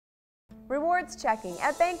Rewards checking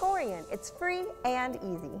at BankOrion. It's free and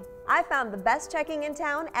easy. I found the best checking in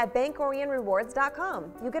town at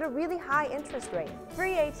BankOrionRewards.com. You get a really high interest rate,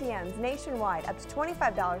 free ATMs nationwide up to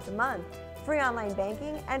 $25 a month, free online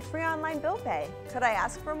banking, and free online bill pay. Could I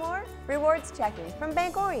ask for more? Rewards checking from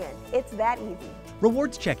BankOrion. It's that easy.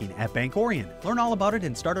 Rewards checking at BankOrion. Learn all about it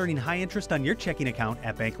and start earning high interest on your checking account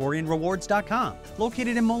at BankOrionRewards.com.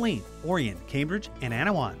 Located in Moline, Orion, Cambridge, and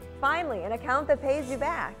Anawan. Finally, an account that pays you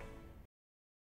back.